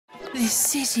This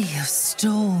city of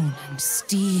stone and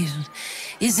steel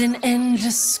is an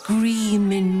endless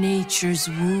scream in nature's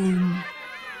womb.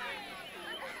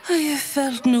 I have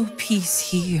felt no peace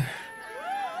here.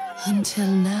 Until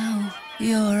now,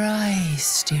 your eyes,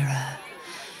 Stira.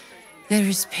 There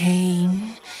is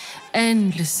pain,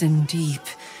 endless and deep,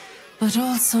 but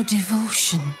also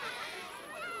devotion,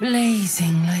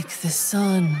 blazing like the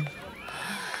sun.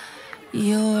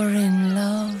 You're in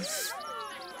love,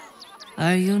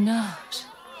 are you not?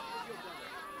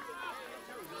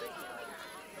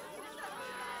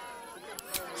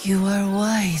 You are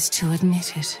wise to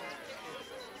admit it.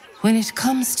 When it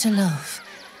comes to love,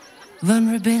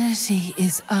 vulnerability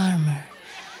is armor,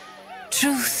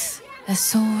 truth a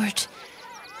sword,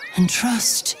 and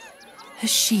trust a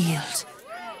shield.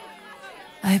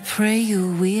 I pray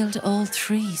you wield all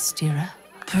three, Stira.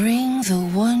 Bring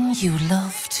the one you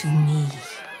love to me.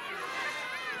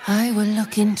 I will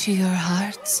look into your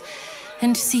hearts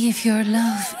and see if your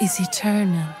love is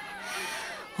eternal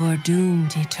or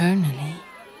doomed eternally.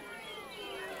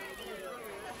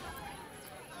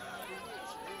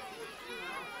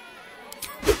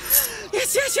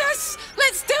 Yes, yes, yes!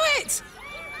 Let's do it!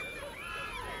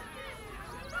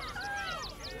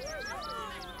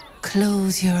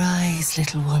 Close your eyes,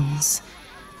 little ones.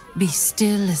 Be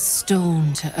still as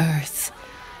stone to earth.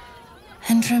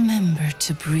 And remember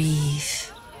to breathe.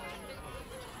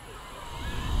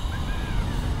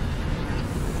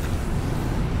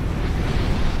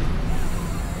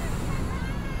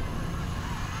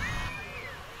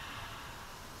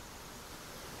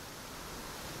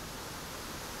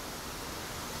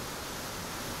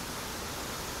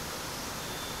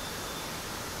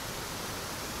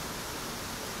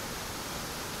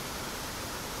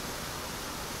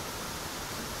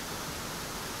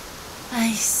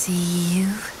 I see you.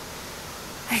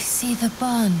 I see the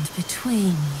bond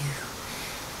between you.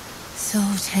 So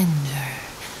tender,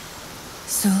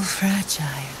 so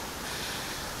fragile.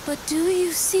 But do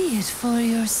you see it for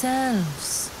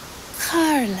yourselves?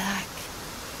 Karlach.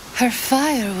 Her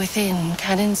fire within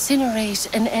can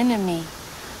incinerate an enemy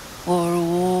or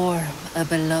warm a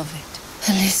beloved.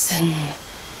 Listen.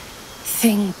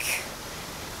 Think.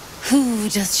 Who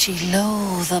does she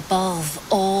loathe above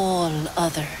all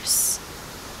others?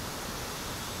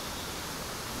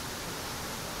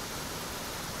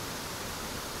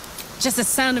 Just the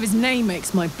sound of his name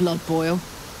makes my blood boil.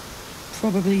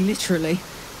 Probably literally.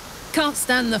 Can't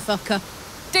stand the fucker.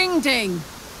 Ding ding!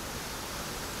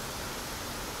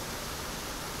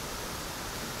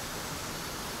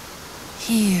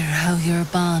 Hear how your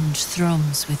bond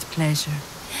thrums with pleasure.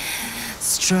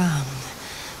 Strong,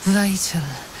 vital,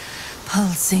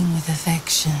 pulsing with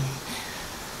affection.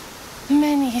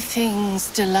 Many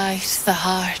things delight the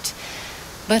heart,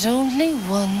 but only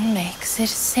one makes it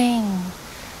sing.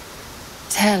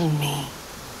 Tell me,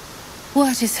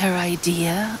 what is her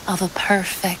idea of a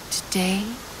perfect day?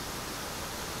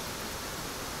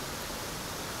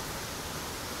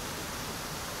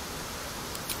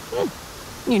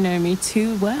 You know me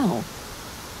too well.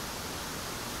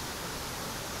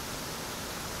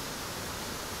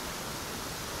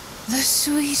 The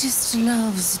sweetest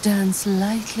loves dance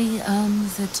lightly on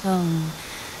the tongue,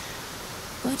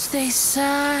 but they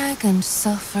sag and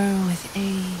suffer with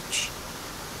age.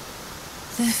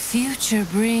 The future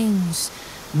brings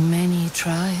many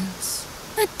trials.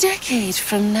 A decade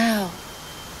from now,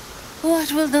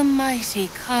 what will the mighty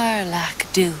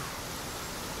Karlach do?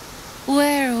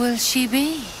 Where will she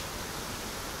be?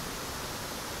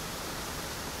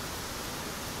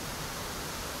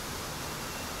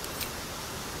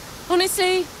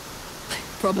 Honestly,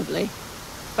 probably.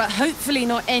 But hopefully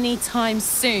not any time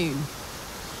soon.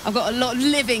 I've got a lot of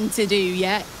living to do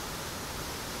yet.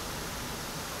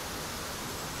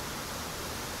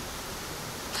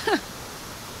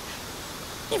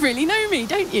 You really know me,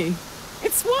 don't you?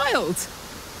 It's wild.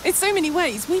 In so many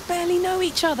ways, we barely know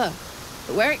each other.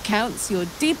 But where it counts, you're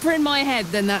deeper in my head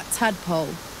than that tadpole.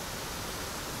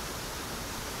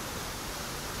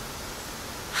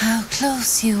 How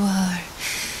close you are.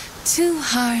 Two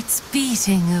hearts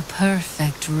beating a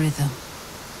perfect rhythm.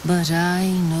 But I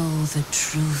know the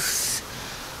truth.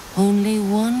 Only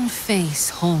one face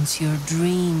haunts your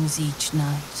dreams each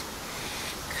night.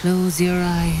 Close your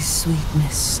eyes,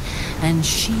 sweetness, and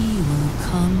she will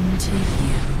come to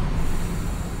you.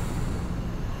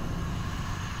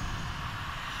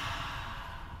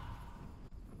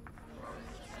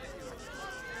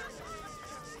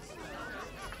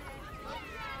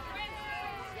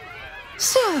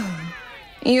 So,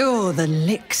 you're the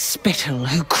lick-spittle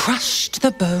who crushed the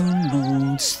Bone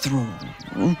Lord's throne.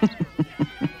 Oh,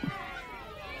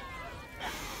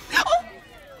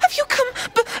 have you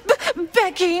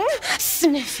begging,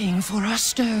 sniffing for our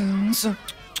stones.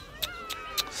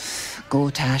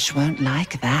 Gortash won't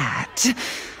like that.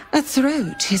 A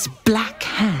throat his black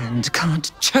hand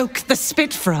can't choke the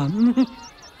spit from.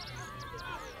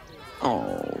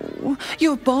 Oh,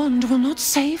 your bond will not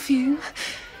save you.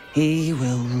 He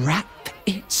will wrap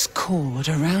its cord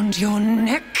around your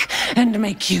neck and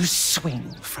make you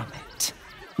swing from it.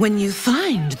 When you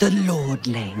find the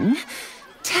lordling,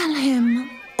 tell him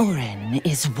Oren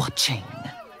is watching.